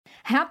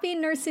Happy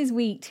Nurses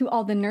Week to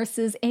all the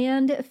nurses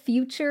and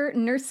future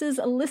nurses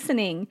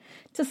listening.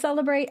 To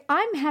celebrate,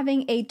 I'm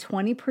having a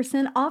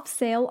 20% off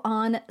sale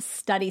on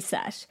Study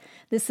Sesh.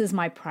 This is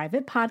my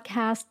private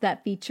podcast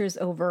that features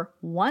over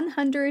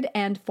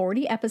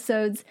 140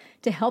 episodes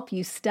to help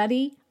you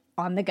study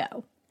on the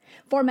go.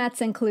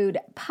 Formats include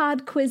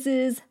pod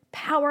quizzes,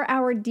 power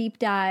hour deep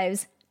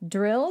dives,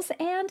 drills,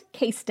 and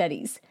case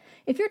studies.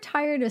 If you're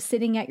tired of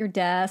sitting at your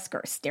desk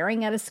or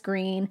staring at a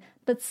screen,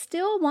 but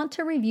still want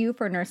to review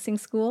for nursing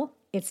school,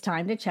 it's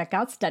time to check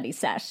out Study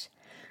Sesh.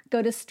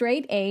 Go to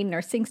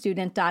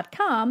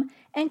straightanursingstudent.com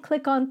and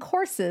click on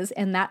courses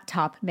in that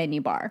top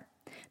menu bar.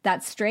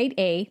 That's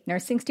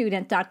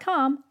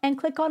straightanursingstudent.com and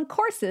click on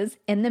courses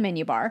in the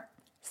menu bar.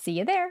 See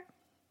you there.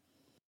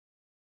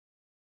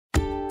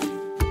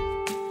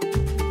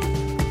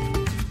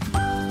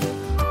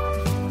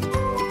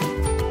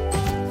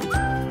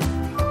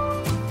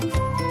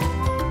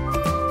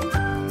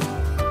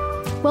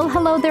 Well,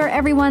 hello there,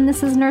 everyone.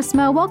 This is Nurse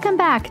Mo. Welcome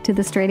back to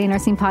the Straight A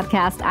Nursing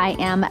Podcast. I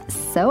am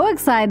so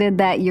excited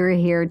that you're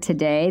here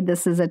today.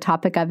 This is a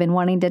topic I've been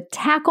wanting to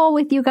tackle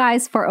with you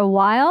guys for a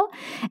while,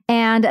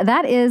 and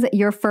that is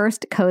your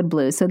first Code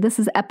Blue. So this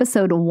is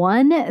episode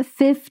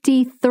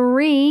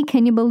 153.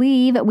 Can you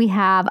believe we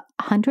have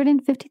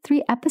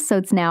 153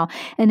 episodes now?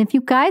 And if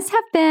you guys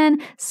have been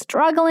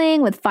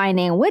struggling with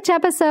finding which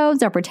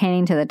episodes are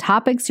pertaining to the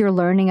topics you're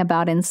learning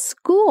about in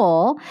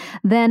school,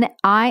 then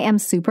I am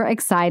super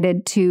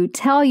excited to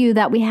tell you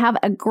that we have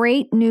a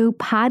great new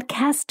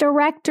podcast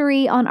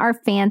directory on our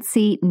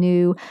fancy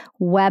new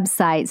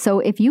website. So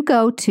if you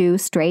go to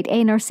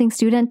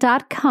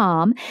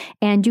straightanursingstudent.com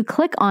and you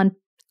click on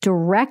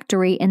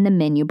directory in the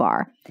menu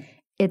bar,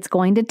 it's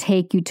going to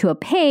take you to a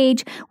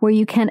page where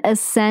you can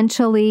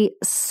essentially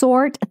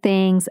sort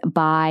things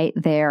by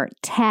their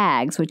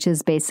tags, which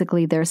is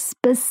basically their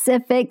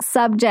specific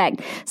subject.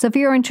 So if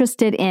you're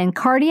interested in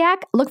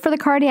cardiac, look for the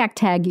cardiac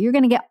tag. You're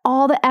going to get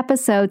all the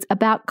episodes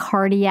about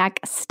cardiac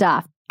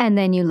stuff. And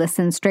then you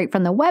listen straight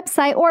from the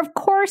website, or of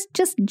course,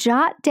 just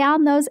jot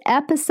down those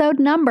episode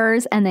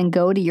numbers and then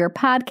go to your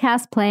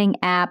podcast playing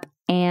app,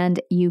 and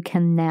you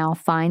can now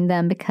find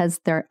them because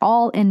they're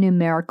all in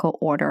numerical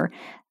order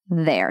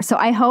there. So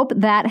I hope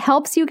that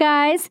helps you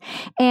guys.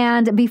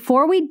 And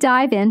before we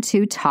dive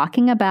into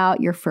talking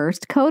about your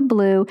first Code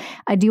Blue,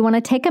 I do want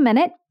to take a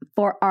minute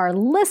for our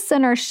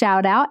listener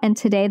shout out. And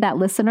today that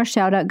listener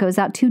shout out goes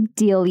out to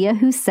Delia,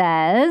 who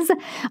says,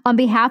 on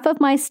behalf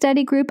of my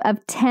study group of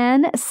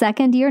 10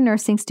 second-year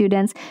nursing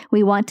students,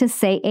 we want to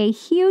say a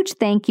huge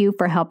thank you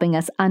for helping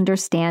us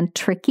understand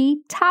tricky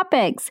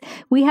topics.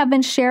 We have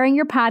been sharing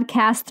your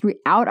podcast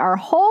throughout our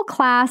whole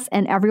class,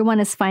 and everyone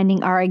is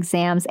finding our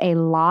exams a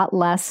lot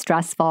less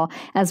stressful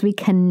as we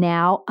can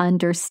now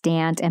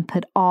understand and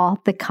put all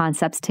the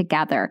concepts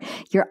together.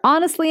 You're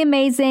honestly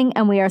amazing,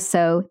 and we are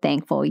so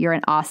thankful. You're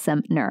an awesome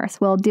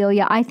nurse. Well,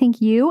 Delia, I think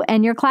you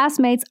and your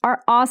classmates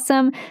are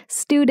awesome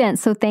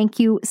students. So thank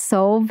you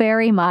so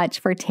very much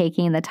for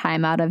taking the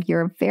time out of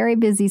your very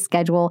busy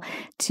schedule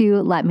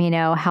to let me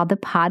know how the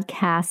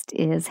podcast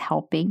is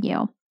helping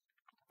you.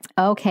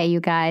 Okay,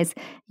 you guys,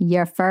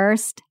 your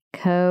first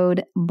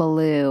Code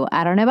Blue.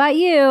 I don't know about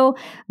you,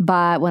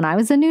 but when I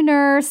was a new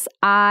nurse,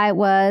 I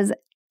was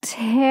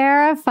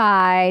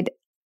terrified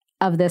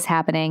of this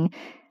happening.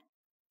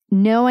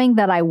 Knowing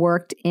that I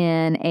worked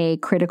in a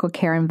critical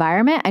care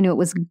environment, I knew it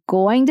was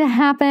going to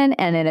happen,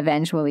 and it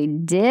eventually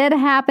did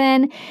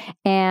happen.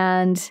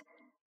 And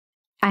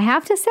I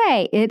have to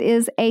say, it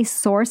is a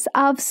source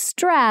of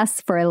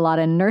stress for a lot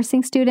of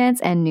nursing students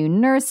and new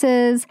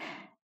nurses,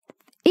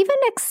 even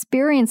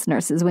experienced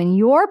nurses. When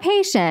your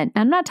patient,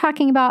 I'm not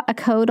talking about a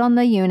code on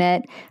the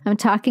unit, I'm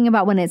talking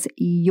about when it's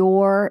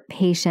your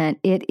patient,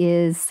 it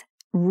is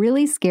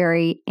really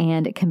scary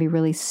and it can be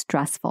really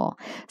stressful.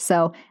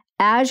 So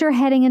as you're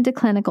heading into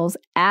clinicals,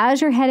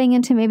 as you're heading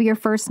into maybe your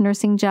first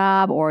nursing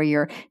job, or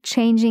you're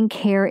changing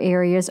care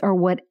areas, or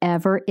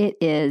whatever it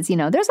is,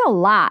 there's a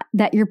lot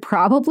that you're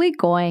probably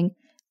going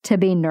to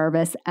be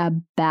nervous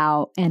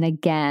about. And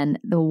again,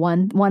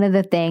 one of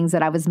the things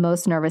that I was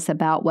most nervous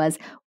about was,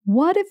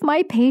 what if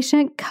my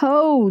patient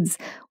codes?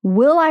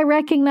 Will I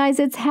recognize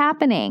it's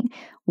happening?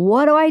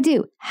 What do I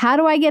do? How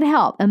do I get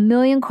help? A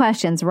million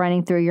questions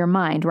running through your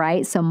mind,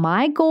 right? So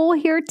my goal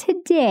here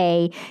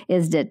today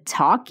is to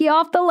talk you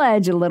off the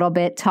ledge a little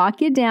bit, talk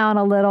you down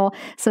a little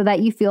so that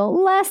you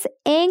feel less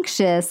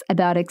anxious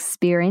about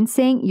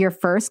experiencing your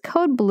first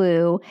Code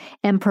Blue,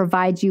 and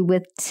provide you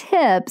with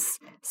tips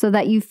so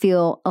that you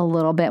feel a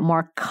little bit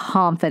more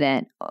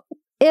confident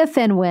if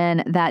and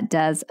when that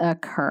does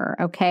occur,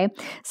 okay?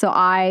 So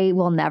I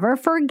will never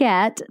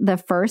forget the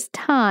first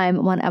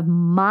time one of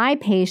my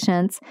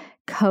patients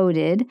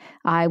coded.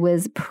 I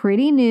was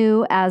pretty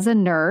new as a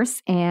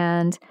nurse,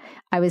 and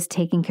I was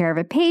taking care of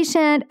a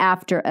patient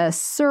after a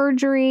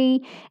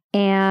surgery,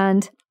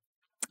 and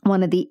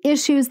one of the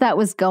issues that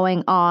was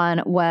going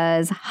on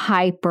was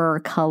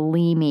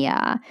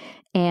hyperkalemia.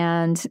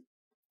 And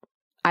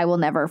I will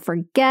never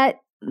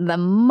forget the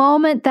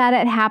moment that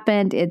it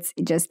happened. It's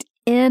just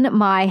in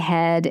my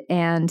head,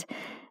 and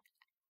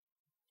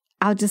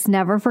I'll just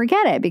never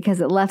forget it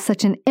because it left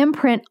such an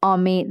imprint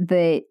on me.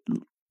 The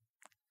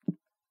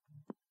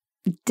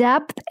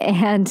depth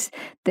and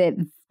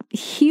the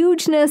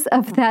hugeness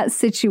of that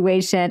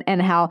situation and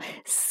how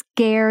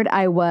scared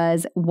I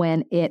was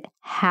when it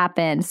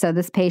happened. So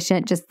this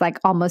patient just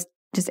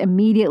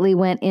immediately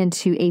went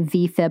into a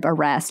VFib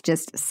arrest,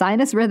 just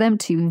sinus rhythm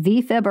to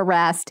VFib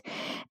arrest.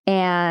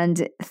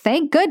 And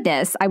thank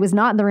goodness I was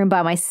not in the room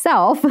by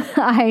myself.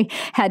 I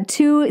had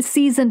 2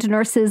 seasoned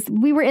nurses.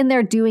 We were in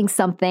there doing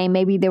something.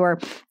 Maybe they were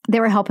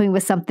helping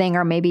with something,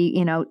 or maybe,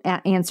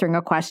 answering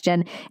a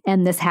question,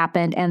 and this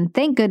happened. And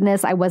thank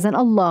goodness I wasn't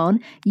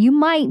alone. You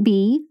might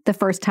be the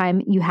first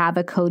time you have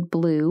a code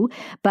blue,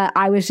 but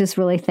I was just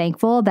really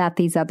thankful that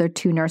these other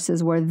 2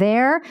 nurses were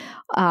there.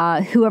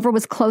 Whoever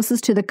was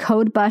closest to the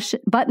code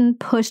button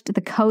pushed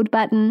the code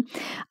button.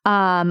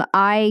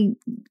 I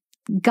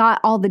got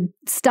all the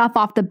stuff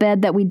off the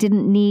bed that we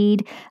didn't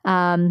need.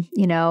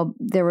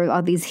 There were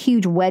all these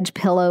huge wedge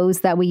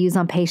pillows that we use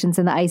on patients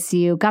in the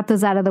ICU. Got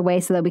those out of the way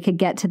so that we could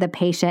get to the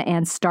patient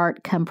and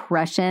start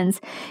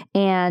compressions.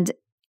 And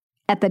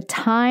at the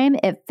time,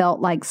 it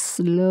felt like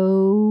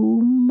slow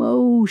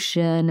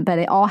motion, but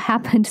it all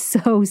happened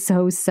so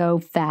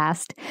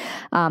fast.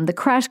 The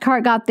crash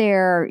cart got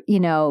there,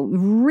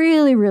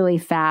 really, really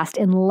fast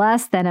in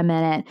less than a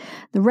minute.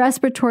 The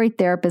respiratory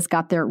therapist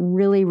got there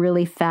really,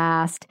 really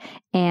fast.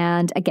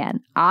 And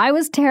again, I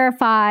was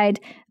terrified,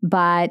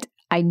 but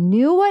I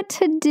knew what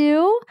to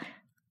do.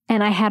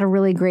 And I had a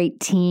really great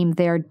team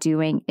there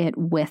doing it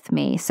with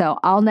me. So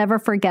I'll never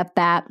forget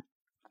that.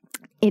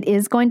 It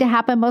is going to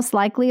happen most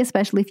likely,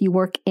 especially if you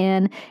work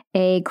in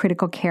a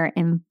critical care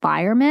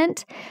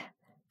environment,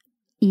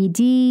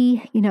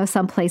 ED,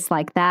 someplace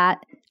like that.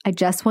 I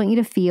just want you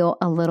to feel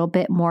a little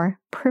bit more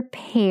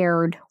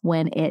prepared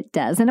when it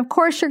does. And of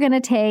course, you're going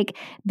to take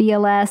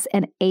BLS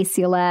and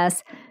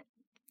ACLS.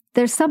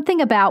 There's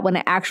something about when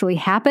it actually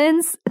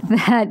happens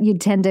that you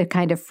tend to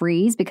kind of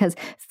freeze because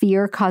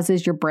fear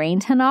causes your brain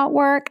to not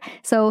work.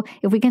 So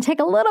if we can take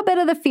a little bit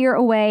of the fear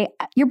away,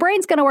 your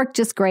brain's going to work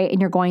just great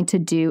and you're going to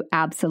do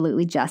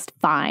absolutely just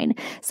fine.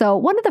 So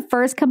one of the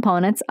first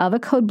components of a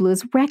code blue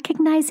is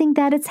recognizing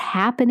that it's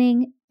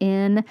happening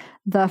in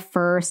the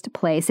first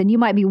place. And you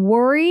might be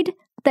worried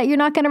that you're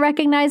not going to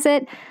recognize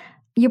it.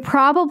 You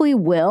probably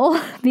will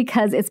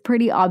because it's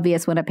pretty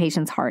obvious when a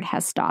patient's heart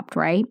has stopped,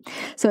 right?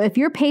 So if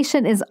your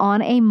patient is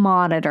on a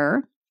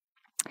monitor,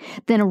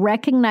 then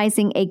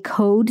recognizing a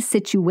code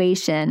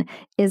situation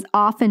is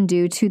often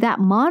due to that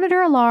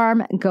monitor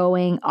alarm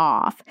going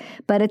off.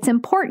 But it's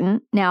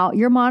important. Now,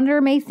 your monitor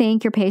may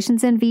think your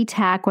patient's in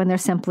VTAC when they're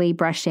simply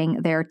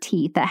brushing their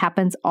teeth. That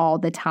happens all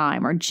the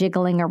time, or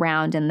jiggling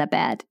around in the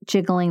bed,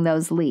 jiggling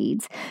those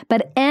leads.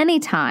 But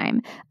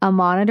anytime a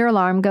monitor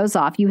alarm goes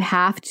off, you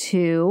have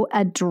to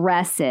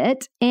address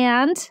it,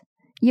 and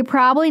you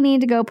probably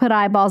need to go put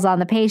eyeballs on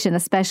the patient,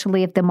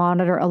 especially if the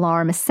monitor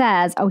alarm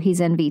says, oh, he's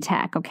in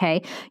VTAC,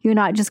 okay? You're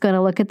not just going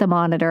to look at the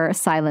monitor,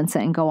 silence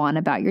it, and go on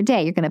about your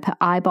day. You're going to put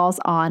eyeballs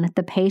on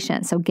the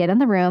patient. So get in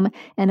the room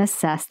and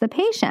assess the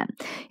patient.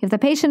 If the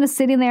patient is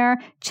sitting there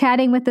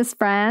chatting with his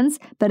friends,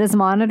 but his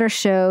monitor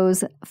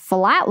shows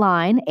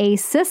flatline,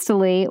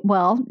 asystole,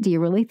 well, do you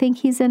really think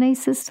he's in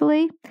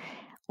asystole?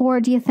 Or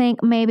do you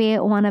think maybe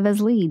one of his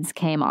leads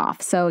came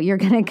off? So you're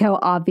going to go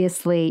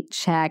obviously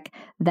check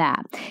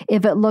that.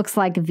 If it looks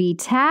like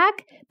VTAC,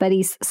 but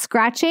he's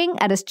scratching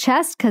at his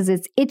chest because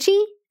it's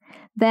itchy,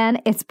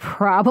 then it's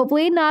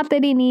probably not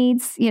that he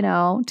needs,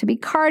 to be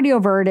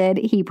cardioverted.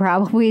 He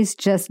probably is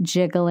just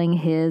jiggling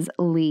his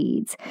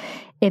leads.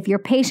 If your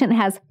patient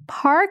has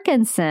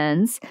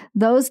Parkinson's,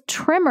 those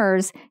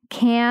tremors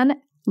can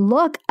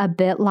look a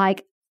bit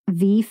like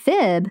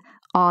VFib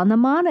on the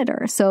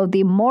monitor. So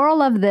the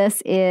moral of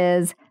this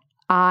is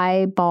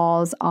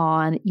eyeballs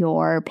on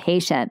your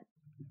patient.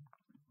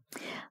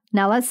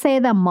 Now let's say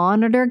the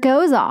monitor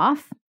goes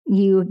off.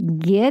 You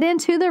get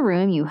into the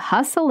room, you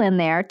hustle in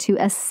there to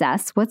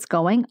assess what's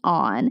going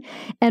on.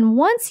 And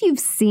once you've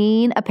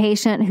seen a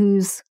patient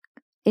who's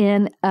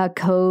in a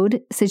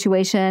code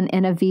situation,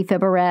 in a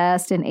VFib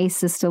arrest, an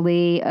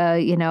asystole,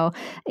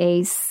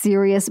 a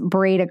serious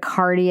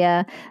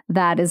bradycardia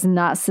that is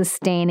not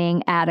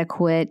sustaining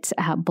adequate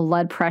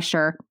blood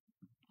pressure,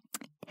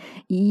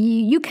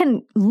 you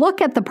can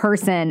look at the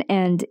person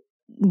and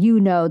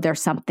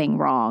there's something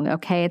wrong,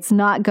 okay?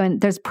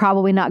 There's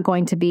probably not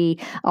going to be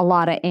a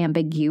lot of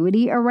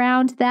ambiguity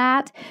around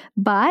that,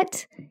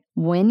 but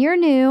when you're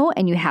new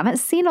and you haven't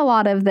seen a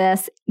lot of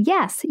this,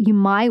 yes, you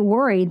might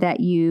worry that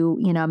you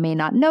may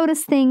not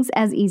notice things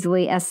as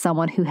easily as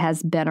someone who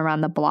has been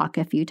around the block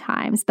a few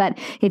times. But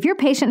if your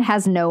patient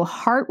has no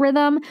heart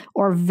rhythm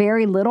or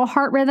very little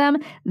heart rhythm,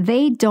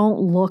 they don't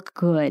look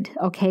good,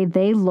 okay?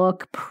 They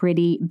look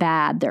pretty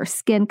bad. Their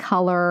skin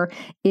color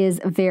is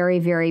very,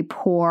 very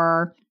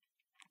poor.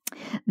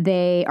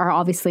 They are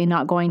obviously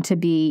not going to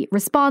be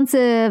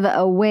responsive,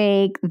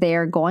 awake.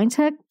 They're going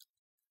to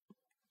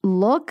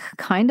look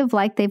kind of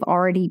like they've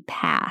already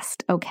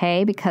passed,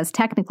 okay? Because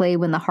technically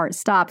when the heart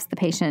stops, the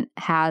patient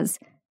has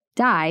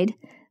died.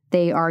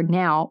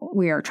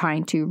 we are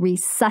trying to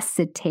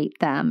resuscitate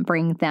them,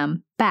 bring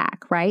them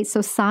back, right?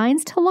 So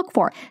signs to look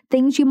for,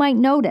 things you might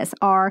notice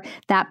are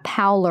that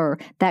pallor,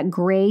 that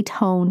gray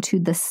tone to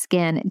the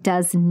skin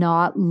does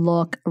not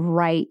look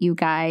right, you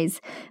guys.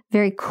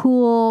 Very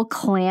cool,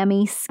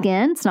 clammy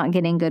skin. It's not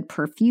getting good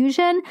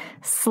perfusion.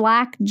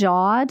 Slack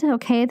jawed,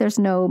 okay? There's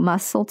no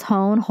muscle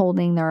tone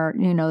holding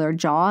their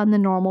jaw in the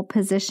normal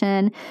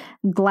position.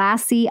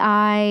 Glassy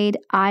eyed,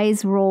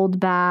 eyes rolled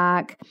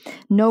back,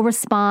 no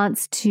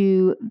response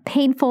to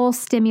painful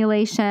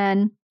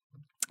stimulation.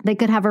 They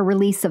could have a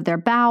release of their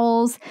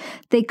bowels.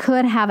 They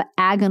could have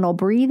agonal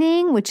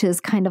breathing, which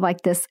is kind of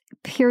like this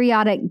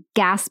periodic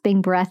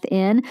gasping breath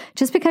in.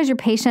 Just because your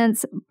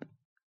patient's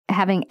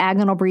having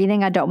agonal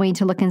breathing, I don't want you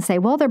to look and say,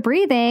 well, they're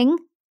breathing,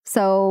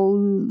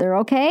 so they're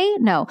okay.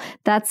 No,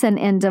 that's an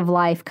end of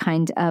life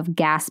kind of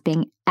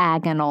gasping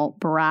agonal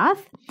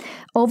breath.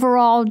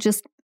 Overall,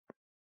 just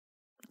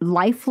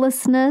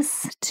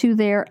lifelessness to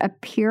their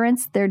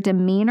appearance, their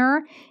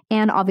demeanor,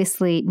 and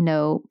obviously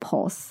no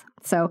pulse.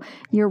 So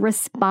you're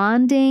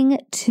responding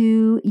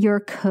to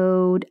your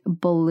code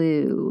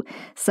blue.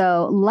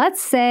 So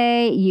let's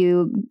say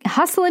you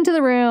hustle into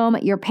the room,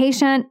 your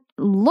patient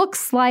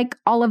looks like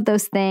all of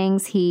those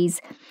things.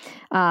 He's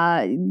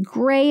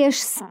grayish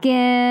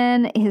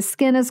skin, his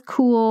skin is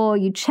cool,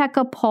 you check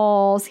a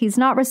pulse, he's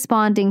not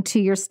responding to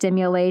your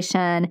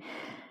stimulation.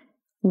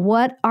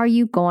 What are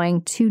you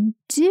going to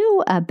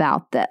do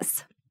about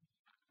this?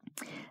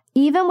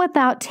 Even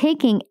without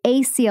taking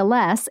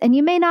ACLS, and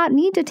you may not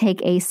need to take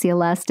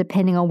ACLS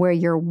depending on where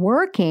you're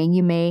working,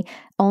 you may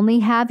only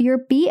have your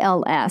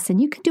BLS, and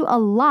you can do a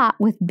lot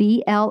with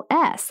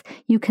BLS.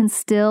 You can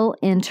still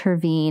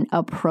intervene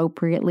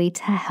appropriately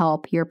to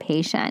help your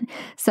patient.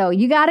 So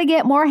you got to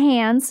get more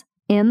hands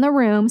in the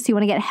room, so you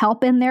want to get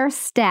help in their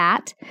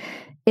stat.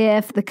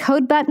 If the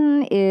code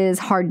button is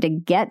hard to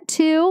get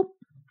to,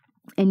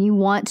 and you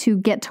want to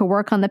get to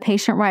work on the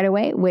patient right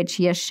away, which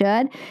you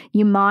should,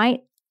 you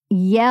might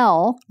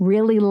yell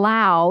really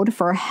loud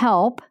for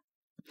help,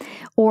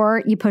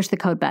 or you push the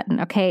code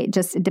button, okay?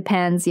 It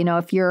depends.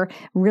 If you're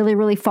really,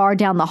 really far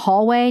down the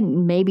hallway,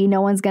 maybe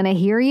no one's going to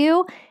hear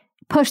you,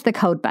 push the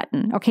code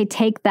button, okay?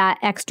 Take that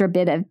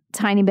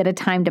tiny bit of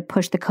time to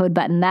push the code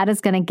button. That is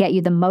going to get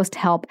you the most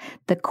help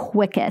the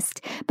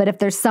quickest. But if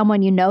there's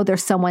someone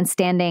there's someone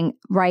standing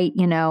right,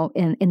 in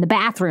the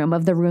bathroom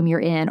of the room you're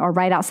in or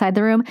right outside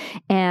the room,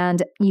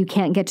 and you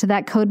can't get to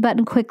that code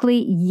button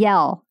quickly,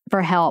 yell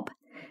for help.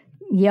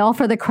 Yell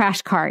for the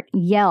crash cart.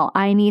 Yell,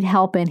 I need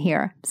help in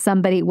here.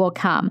 Somebody will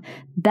come.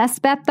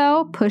 Best bet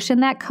though,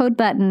 pushing that code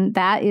button,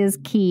 that is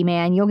key,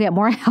 man. You'll get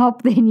more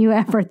help than you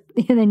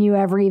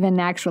ever even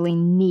actually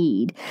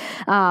need.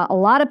 A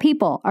lot of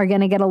people are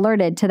going to get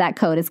alerted to that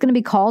code. It's going to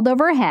be called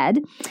overhead,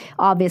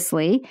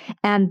 obviously.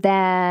 And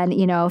then,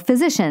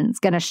 physician's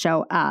going to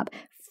show up.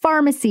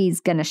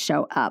 Pharmacy's going to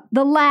show up.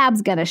 The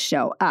lab's going to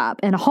show up.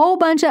 And a whole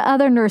bunch of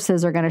other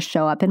nurses are going to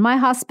show up. In my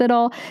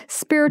hospital,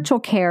 spiritual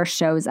care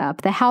shows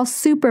up. The house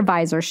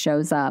supervisor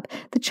shows up.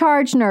 The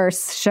charge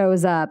nurse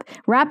shows up.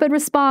 Rapid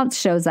response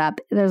shows up.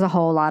 There's a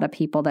whole lot of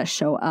people that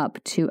show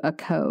up to a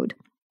code.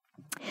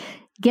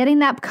 Getting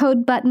that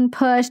code button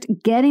pushed,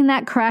 getting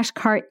that crash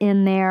cart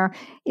in there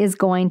is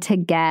going to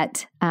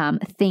get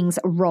things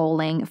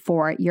rolling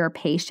for your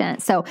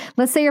patient. So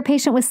let's say your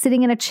patient was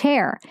sitting in a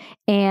chair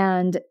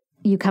and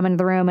you come into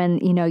the room and,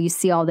 you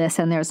see all this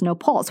and there's no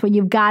pulse. Well,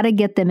 you've got to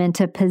get them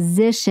into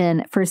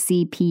position for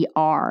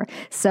CPR.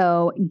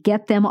 So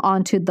get them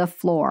onto the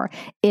floor.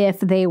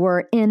 If they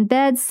were in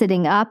bed,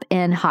 sitting up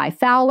in high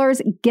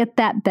Fowlers, get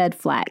that bed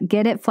flat.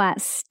 Get it flat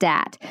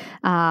stat.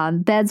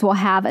 Beds will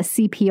have a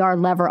CPR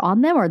lever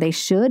on them, or they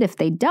should. If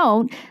they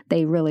don't,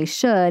 they really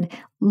should.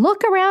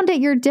 Look around at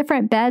your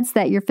different beds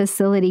that your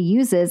facility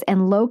uses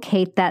and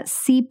locate that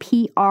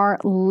CPR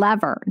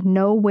lever.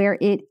 Know where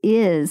it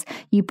is.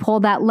 You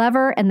pull that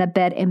lever and the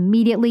bed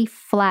immediately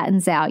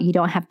flattens out. You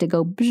don't have to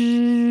go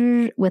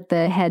with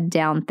the head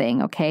down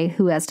thing, okay?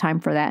 Who has time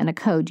for that in a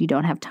code? You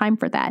don't have time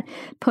for that.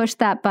 Push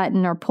that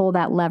button or pull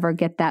that lever,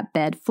 get that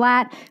bed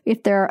flat.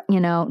 If they're,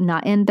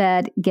 not in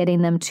bed,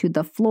 getting them to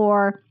the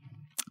floor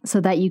so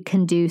that you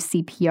can do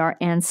CPR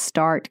and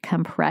start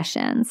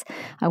compressions.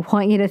 I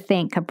want you to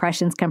think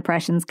compressions.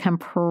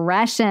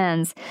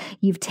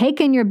 You've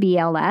taken your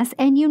BLS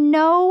and you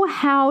know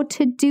how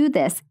to do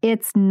this.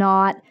 It's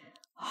not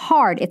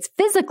hard. It's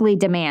physically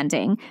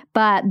demanding,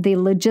 but the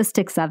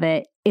logistics of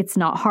it, it's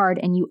not hard,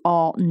 and you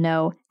all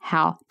know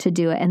how to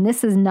do it. And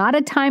this is not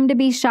a time to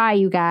be shy,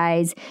 you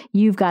guys.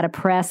 You've got to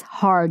press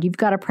hard. You've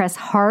got to press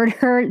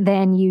harder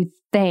than you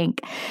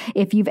think.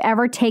 If you've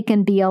ever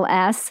taken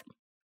BLS,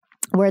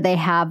 where they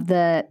have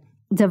the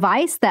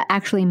device that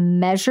actually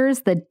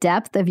measures the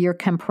depth of your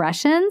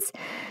compressions,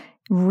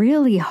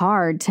 really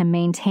hard to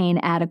maintain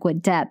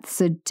adequate depth.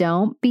 So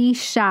don't be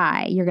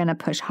shy. You're going to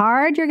push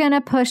hard. You're going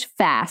to push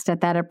fast at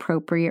that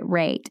appropriate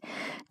rate.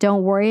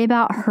 Don't worry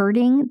about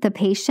hurting the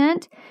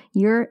patient.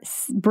 You're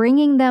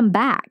bringing them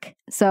back.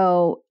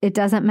 So it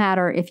doesn't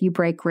matter if you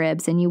break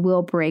ribs, and you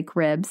will break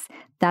ribs.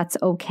 That's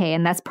okay.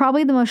 And that's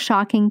probably the most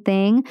shocking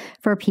thing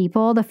for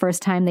people the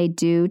first time they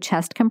do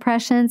chest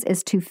compressions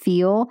is to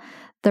feel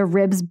the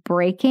ribs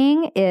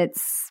breaking.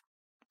 It's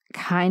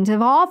kind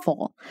of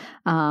awful.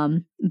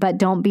 But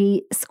don't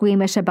be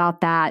squeamish about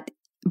that.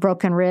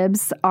 Broken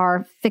ribs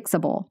are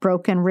fixable.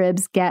 Broken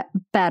ribs get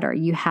better.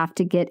 You have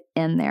to get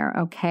in there,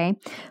 okay?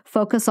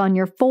 Focus on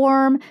your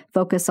form,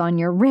 focus on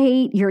your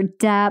rate, your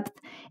depth,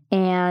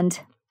 and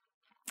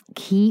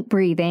keep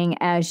breathing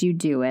as you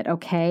do it,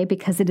 okay?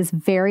 Because it is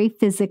very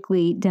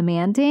physically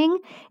demanding.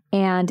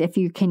 And if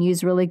you can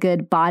use really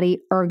good body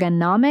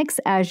ergonomics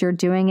as you're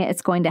doing it,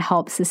 it's going to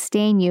help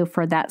sustain you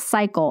for that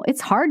cycle. It's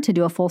hard to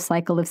do a full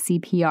cycle of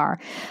CPR.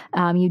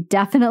 You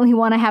definitely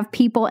want to have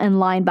people in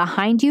line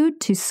behind you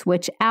to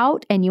switch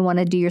out, and you want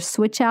to do your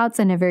switch outs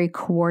in a very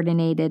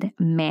coordinated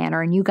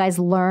manner. And you guys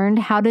learned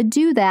how to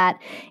do that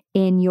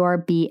in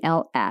your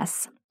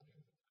BLS.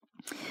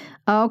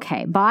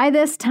 Okay, by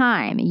this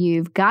time,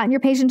 you've gotten your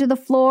patient to the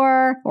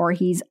floor or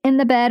he's in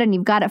the bed and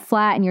you've got it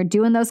flat and you're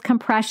doing those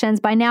compressions.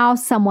 By now,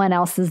 someone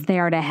else is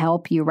there to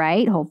help you,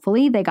 right?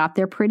 Hopefully, they got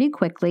there pretty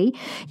quickly.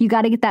 You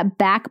got to get that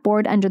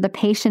backboard under the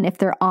patient if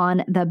they're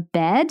on the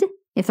bed.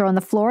 If they're on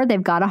the floor,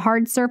 they've got a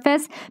hard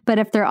surface. But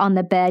if they're on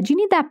the bed, you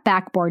need that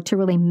backboard to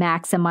really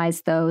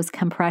maximize those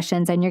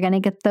compressions. And you're going to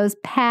get those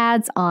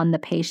pads on the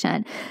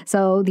patient.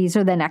 So these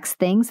are the next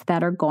things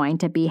that are going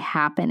to be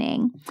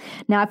happening.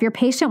 Now, if your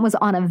patient was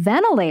on a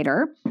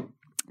ventilator,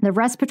 the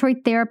respiratory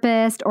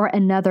therapist or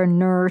another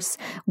nurse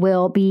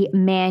will be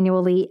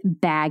manually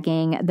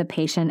bagging the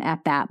patient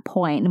at that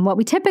point. And what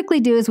we typically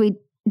do is we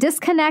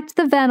disconnect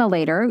the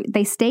ventilator,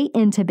 they stay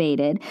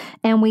intubated,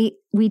 and we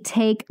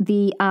take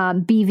the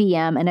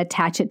BVM and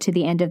attach it to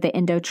the end of the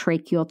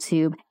endotracheal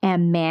tube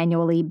and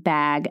manually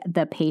bag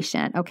the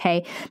patient,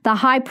 okay? The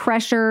high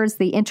pressures,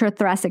 the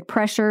intrathoracic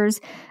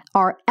pressures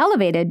are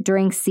elevated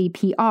during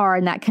CPR,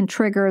 and that can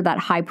trigger that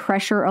high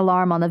pressure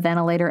alarm on the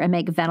ventilator and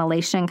make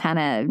ventilation kind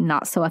of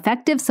not so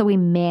effective, so we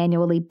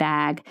manually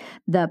bag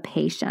the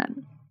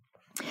patient.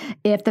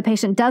 If the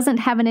patient doesn't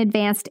have an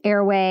advanced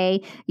airway,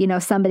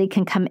 somebody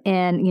can come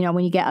in,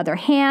 when you get other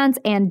hands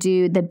and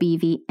do the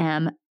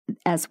BVM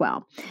as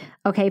well.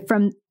 Okay,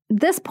 from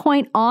this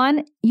point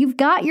on, you've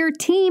got your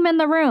team in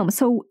the room.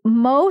 So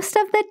most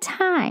of the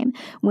time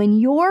when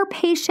your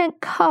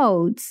patient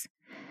codes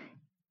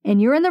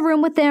and you're in the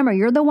room with them or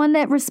you're the one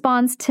that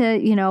responds to,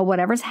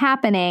 whatever's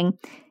happening,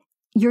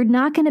 you're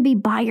not going to be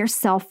by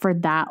yourself for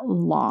that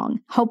long.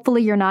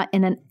 Hopefully you're not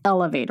in an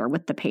elevator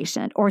with the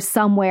patient or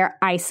somewhere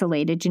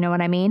isolated. You know what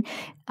I mean?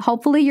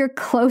 Hopefully you're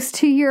close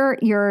to your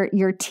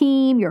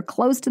team, you're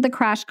close to the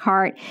crash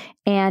cart,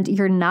 and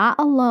you're not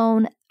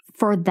alone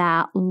for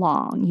that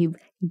long. You've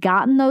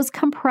gotten those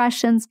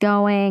compressions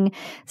going.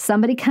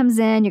 Somebody comes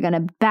in, you're going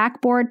to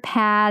backboard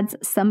pads.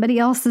 Somebody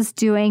else is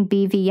doing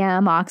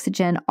BVM,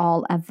 oxygen,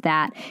 all of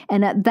that.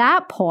 And at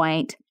that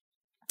point,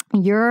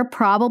 you're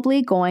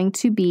probably going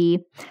to be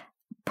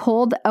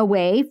pulled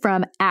away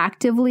from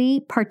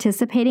actively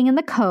participating in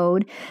the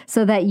code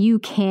so that you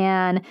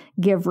can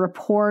give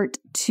report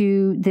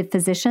to the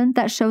physician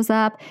that shows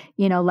up.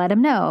 Let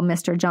him know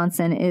Mr.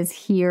 Johnson is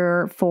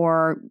here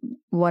for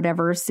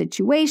whatever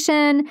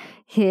situation.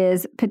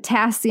 His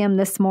potassium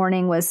this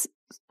morning was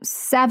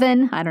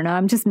 7. I don't know.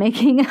 I'm just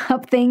making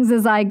up things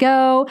as I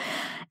go.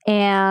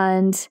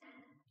 And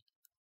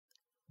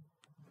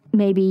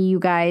maybe you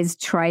guys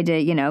tried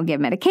to, give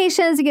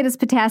medications to get his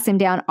potassium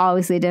down.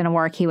 Obviously, it didn't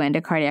work. He went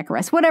into cardiac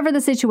arrest. Whatever the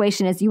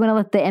situation is, you want to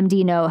let the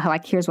MD know,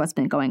 here's what's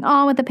been going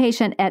on with the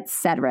patient,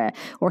 etc.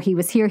 Or he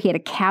was here, he had a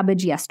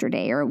cabbage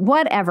yesterday, or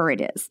whatever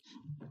it is.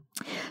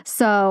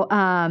 So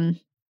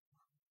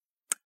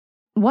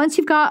once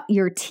you've got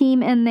your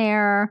team in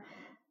there,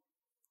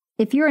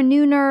 if you're a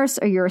new nurse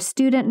or you're a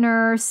student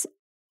nurse,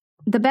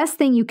 the best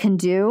thing you can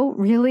do,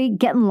 really,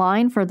 get in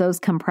line for those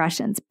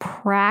compressions.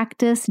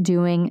 Practice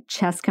doing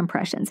chest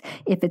compressions.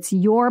 If it's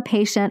your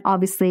patient,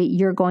 obviously,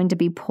 you're going to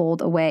be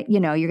pulled away.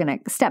 You're going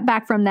to step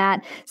back from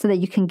that so that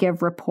you can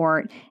give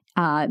report.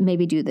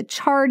 Maybe do the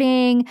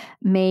charting.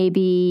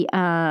 Maybe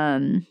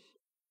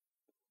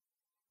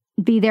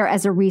be there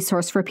as a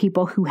resource for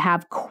people who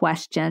have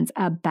questions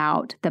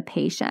about the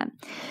patient.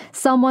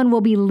 Someone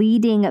will be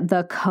leading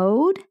the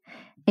code,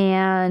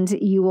 and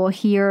you will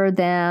hear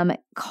them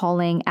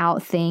calling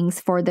out things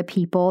for the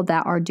people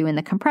that are doing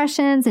the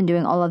compressions and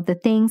doing all of the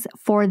things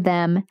for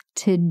them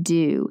to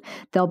do.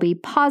 They'll be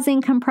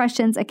pausing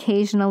compressions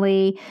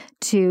occasionally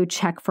to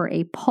check for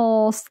a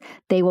pulse.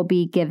 They will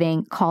be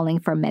calling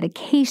for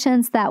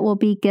medications that will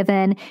be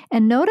given.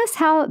 And notice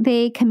how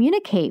they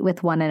communicate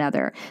with one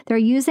another. They're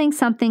using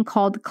something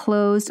called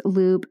closed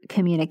loop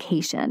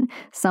communication.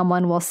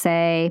 Someone will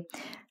say,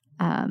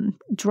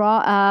 draw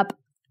up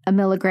 1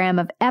 milligram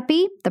of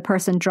epi. The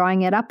person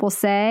drawing it up will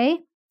say,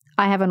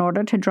 I have an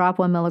order to drop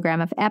 1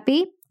 milligram of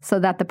epi, so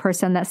that the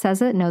person that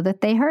says it know that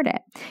they heard it.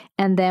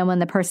 And then when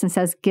the person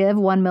says, give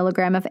 1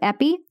 milligram of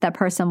epi, that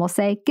person will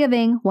say,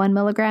 giving 1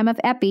 milligram of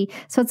epi.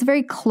 So it's a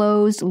very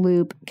closed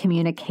loop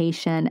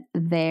communication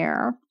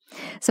there.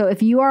 So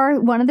if you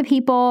are one of the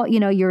people,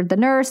 you're the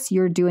nurse,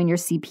 you're doing your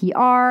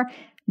CPR,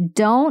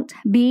 Don't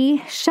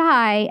be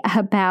shy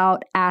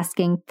about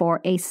asking for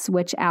a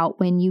switch out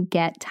when you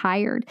get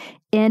tired.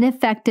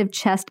 Ineffective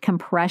chest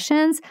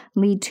compressions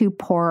lead to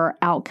poorer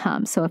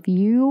outcomes. So if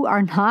you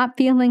are not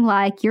feeling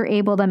like you're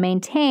able to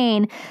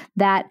maintain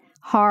that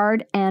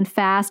hard and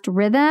fast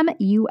rhythm,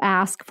 you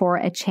ask for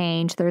a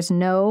change. There's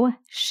no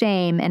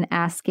shame in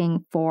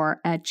asking for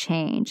a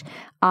change.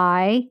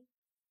 I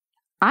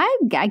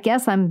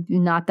guess I'm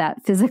not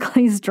that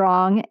physically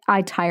strong.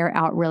 I tire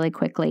out really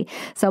quickly.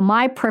 So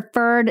my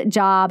preferred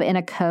job in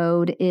a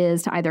code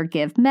is to either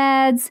give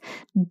meds,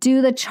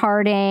 do the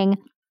charting.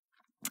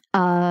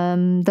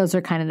 Those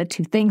are kind of the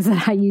two things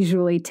that I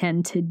usually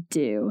tend to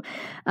do.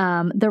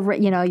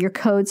 Your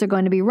codes are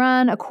going to be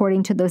run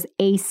according to those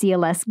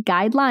ACLS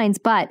guidelines,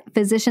 but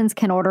physicians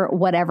can order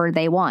whatever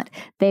they want.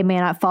 They may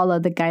not follow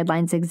the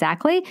guidelines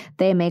exactly.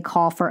 They may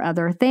call for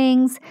other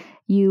things.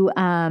 You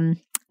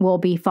will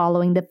be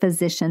following the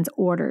physician's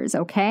orders,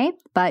 okay?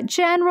 But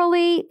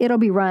generally, it'll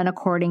be run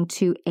according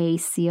to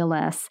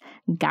ACLS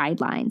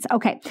guidelines.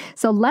 Okay,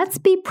 so let's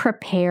be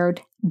prepared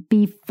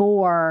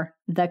before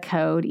the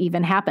code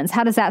even happens.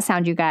 How does that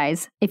sound, you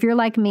guys? If you're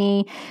like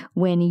me,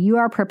 when you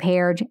are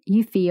prepared,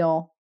 you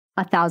feel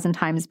 1,000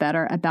 times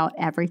better about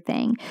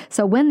everything.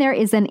 So when there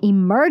is an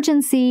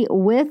emergency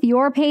with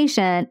your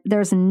patient,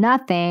 there's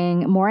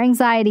nothing more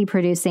anxiety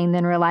producing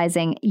than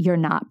realizing you're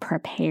not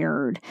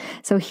prepared.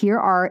 So here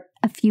are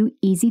a few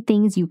easy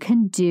things you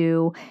can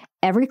do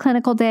every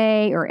clinical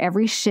day or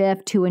every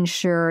shift to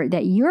ensure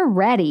that you're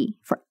ready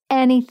for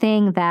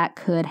anything that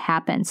could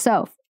happen.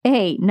 So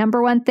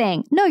number one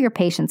thing, know your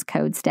patient's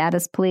code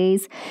status,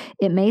 please.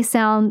 It may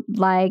sound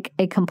like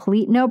a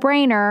complete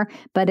no-brainer,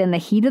 but in the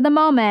heat of the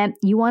moment,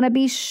 you want to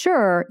be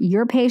sure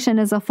your patient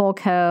is a full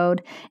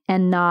code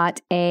and not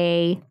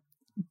a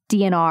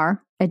DNR,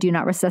 a do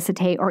not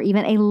resuscitate, or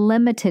even a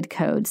limited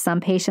code. Some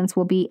patients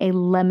will be a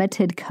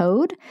limited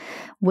code,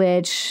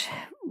 which,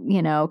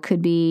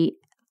 could be,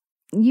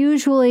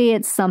 usually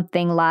it's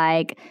something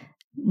like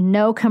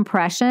no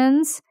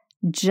compressions,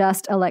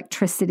 just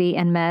electricity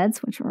and meds,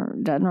 which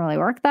doesn't really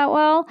work that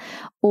well,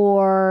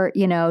 or,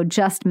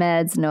 just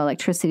meds, no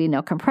electricity,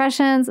 no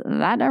compressions.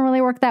 That doesn't really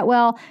work that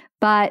well,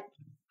 but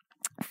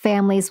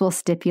families will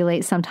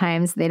stipulate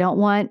sometimes they don't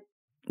want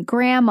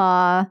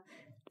grandma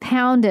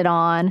pounded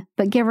on,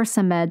 but give her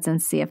some meds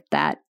and see if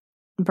that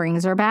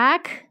brings her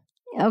back.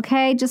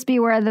 Okay, just be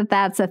aware that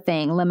that's a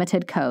thing,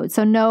 limited code.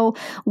 So know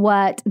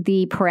what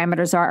the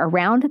parameters are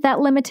around that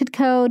limited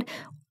code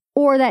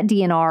or that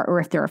DNR,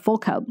 or if they're a full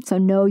code. So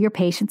know your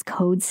patient's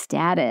code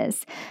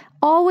status.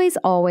 Always,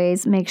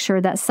 always make sure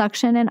that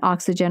suction and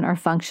oxygen are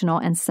functional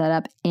and set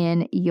up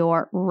in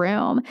your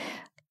room.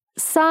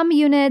 Some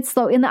units,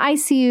 though, in the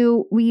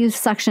ICU, we use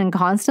suction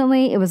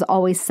constantly. It was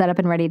always set up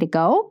and ready to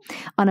go.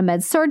 On a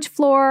med-surg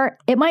floor,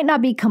 it might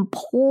not be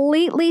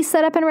completely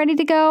set up and ready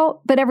to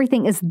go, but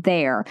everything is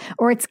there.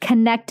 Or it's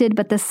connected,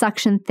 but the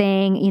suction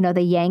thing,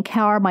 the yank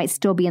power might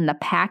still be in the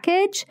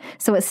package,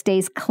 so it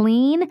stays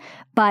clean,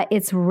 but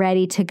it's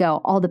ready to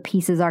go. All the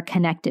pieces are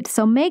connected.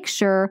 So make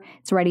sure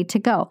it's ready to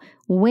go.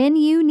 When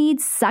you need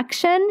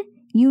suction,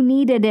 you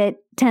needed it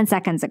 10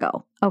 seconds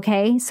ago,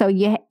 okay? So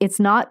it's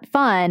not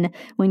fun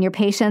when your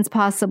patient's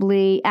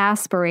possibly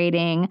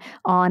aspirating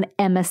on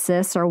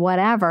emesis or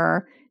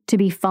whatever to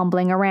be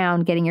fumbling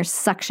around getting your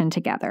suction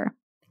together.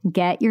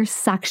 Get your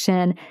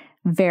suction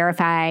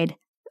verified.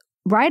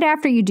 Right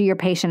after you do your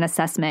patient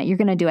assessment, you're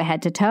going to do a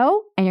head to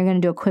toe and you're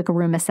going to do a quick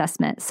room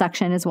assessment.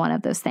 Suction is one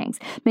of those things.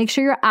 Make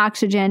sure your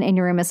oxygen in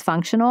your room is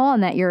functional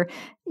and that your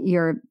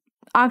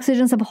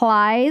oxygen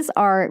supplies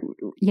are,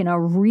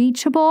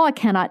 reachable. I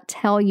cannot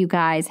tell you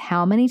guys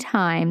how many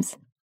times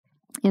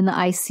in the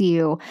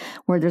ICU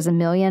where there's a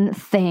million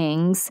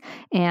things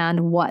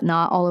and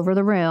whatnot all over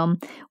the room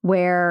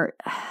where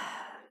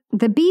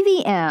the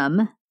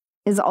BVM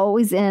is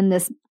always in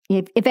this.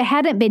 If it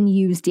hadn't been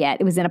used yet,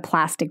 it was in a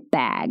plastic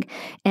bag.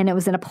 And it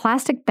was in a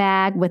plastic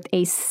bag with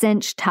a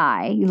cinch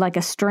tie, like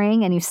a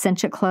string, and you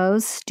cinch it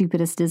closed.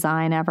 Stupidest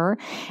design ever.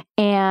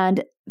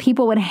 And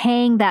people would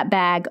hang that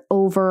bag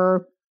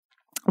over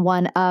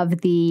one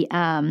of the,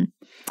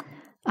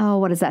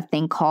 what is that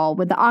thing called?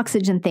 With the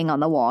oxygen thing on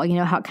the wall. You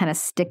know how it kind of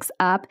sticks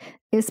up?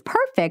 It's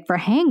perfect for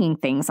hanging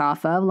things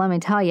off of, let me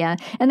tell you.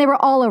 And they were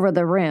all over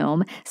the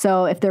room.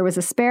 So if there was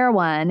a spare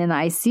one in the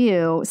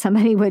ICU,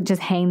 somebody would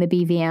just hang the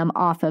BVM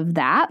off of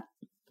that.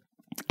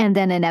 And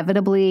then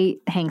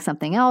inevitably hang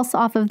something else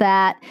off of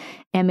that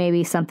and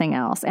maybe something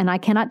else. And I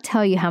cannot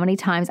tell you how many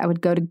times I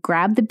would go to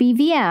grab the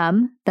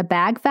BVM, the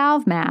bag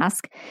valve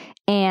mask,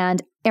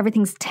 and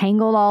everything's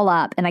tangled all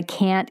up and I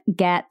can't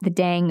get the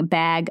dang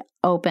bag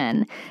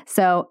open.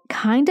 So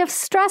kind of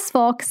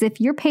stressful because if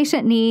your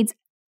patient needs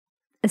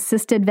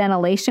assisted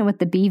ventilation with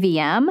the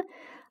BVM,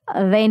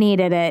 they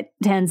needed it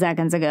 10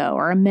 seconds ago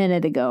or a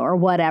minute ago or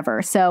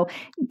whatever. So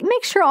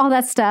make sure all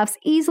that stuff's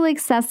easily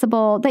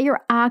accessible, that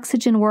your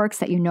oxygen works,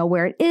 that you know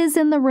where it is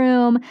in the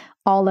room,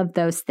 all of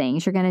those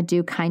things. You're going to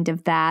do kind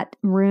of that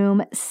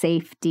room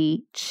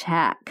safety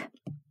check.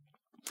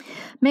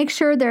 Make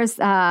sure there's,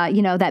 that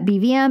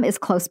BVM is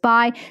close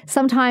by.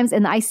 Sometimes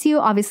in the ICU,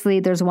 obviously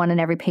there's one in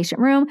every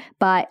patient room,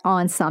 but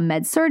on some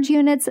med-surg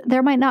units,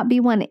 there might not be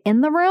one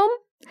in the room.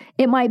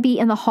 It might be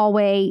in the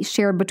hallway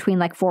shared between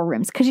like 4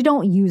 rooms because you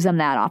don't use them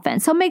that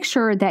often. So make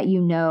sure that you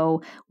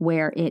know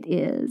where it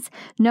is.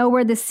 Know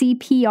where the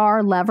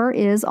CPR lever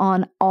is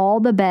on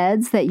all the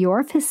beds that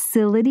your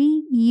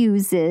facility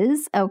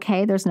uses.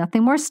 Okay, there's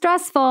nothing more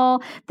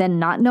stressful than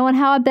not knowing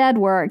how a bed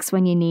works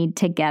when you need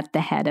to get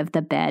the head of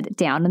the bed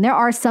down. And there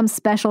are some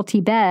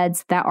specialty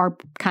beds that are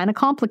kind of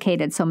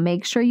complicated. So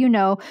make sure you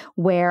know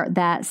where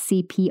that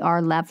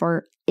CPR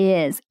lever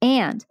is.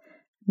 And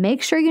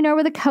make sure you know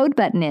where the code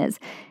button is.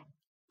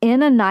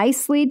 In a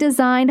nicely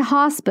designed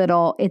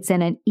hospital, it's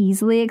in an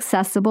easily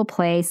accessible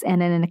place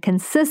and in a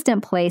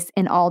consistent place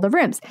in all the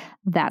rooms.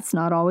 That's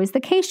not always the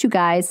case, you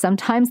guys.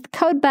 Sometimes the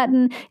code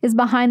button is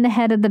behind the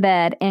head of the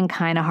bed and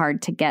kind of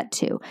hard to get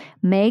to.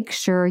 Make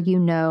sure you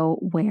know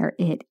where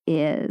it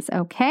is,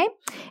 okay?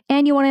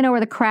 And you want to know where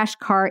the crash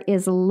cart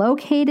is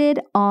located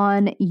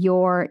on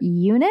your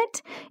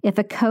unit. If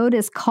a code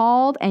is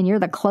called and you're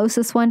the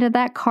closest one to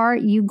that cart,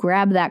 you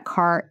grab that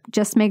cart.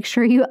 Just make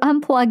sure you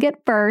unplug it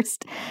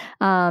first.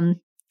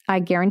 I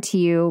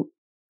guarantee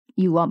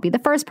you won't be the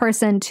first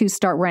person to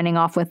start running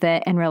off with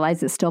it and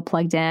realize it's still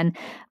plugged in,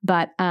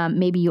 but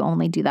maybe you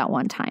only do that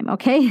one time,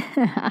 okay?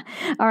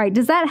 All right,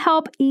 does that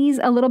help ease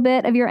a little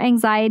bit of your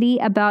anxiety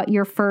about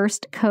your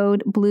first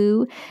code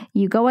blue?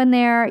 You go in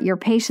there, your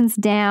patient's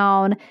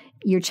down,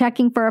 you're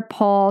checking for a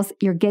pulse,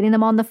 you're getting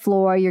them on the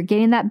floor, you're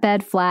getting that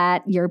bed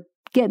flat, you're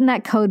getting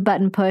that code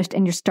button pushed,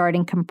 and you're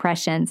starting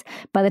compressions.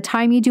 By the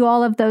time you do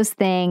all of those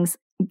things,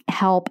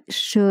 help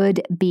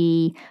should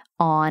be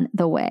on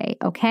the way,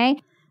 okay?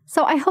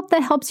 So I hope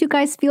that helps you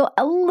guys feel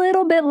a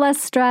little bit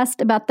less stressed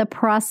about the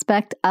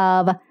prospect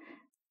of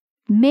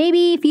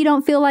maybe if you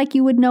don't feel like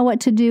you would know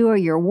what to do or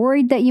you're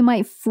worried that you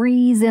might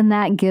freeze in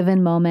that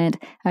given moment.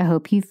 I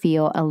hope you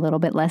feel a little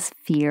bit less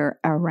fear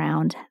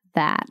around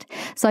that.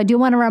 So I do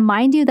want to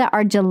remind you that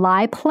our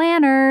July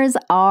planners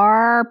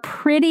are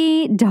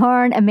pretty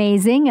darn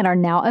amazing and are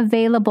now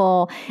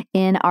available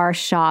in our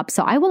shop.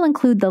 So I will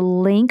include the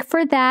link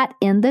for that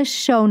in the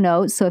show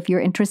notes. So if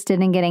you're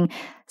interested in getting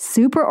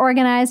super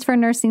organized for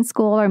nursing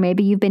school, or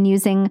maybe you've been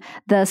using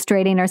the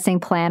Straight A Nursing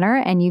Planner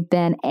and you've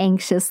been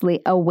anxiously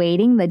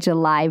awaiting the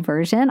July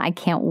version, I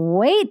can't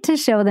wait to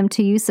show them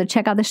to you. So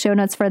check out the show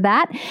notes for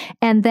that.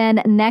 And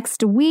then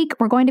next week,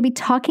 we're going to be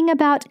talking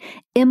about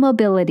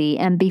immobility.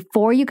 And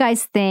before you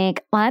guys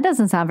think, well, that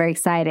doesn't sound very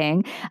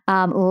exciting,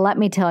 let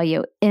me tell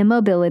you,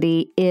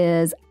 immobility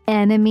is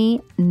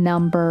enemy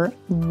number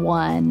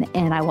 1.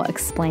 And I will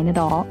explain it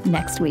all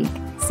next week.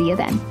 See you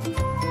then.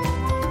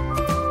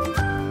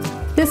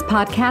 This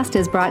podcast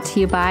is brought to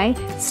you by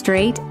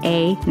Straight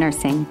A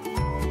Nursing.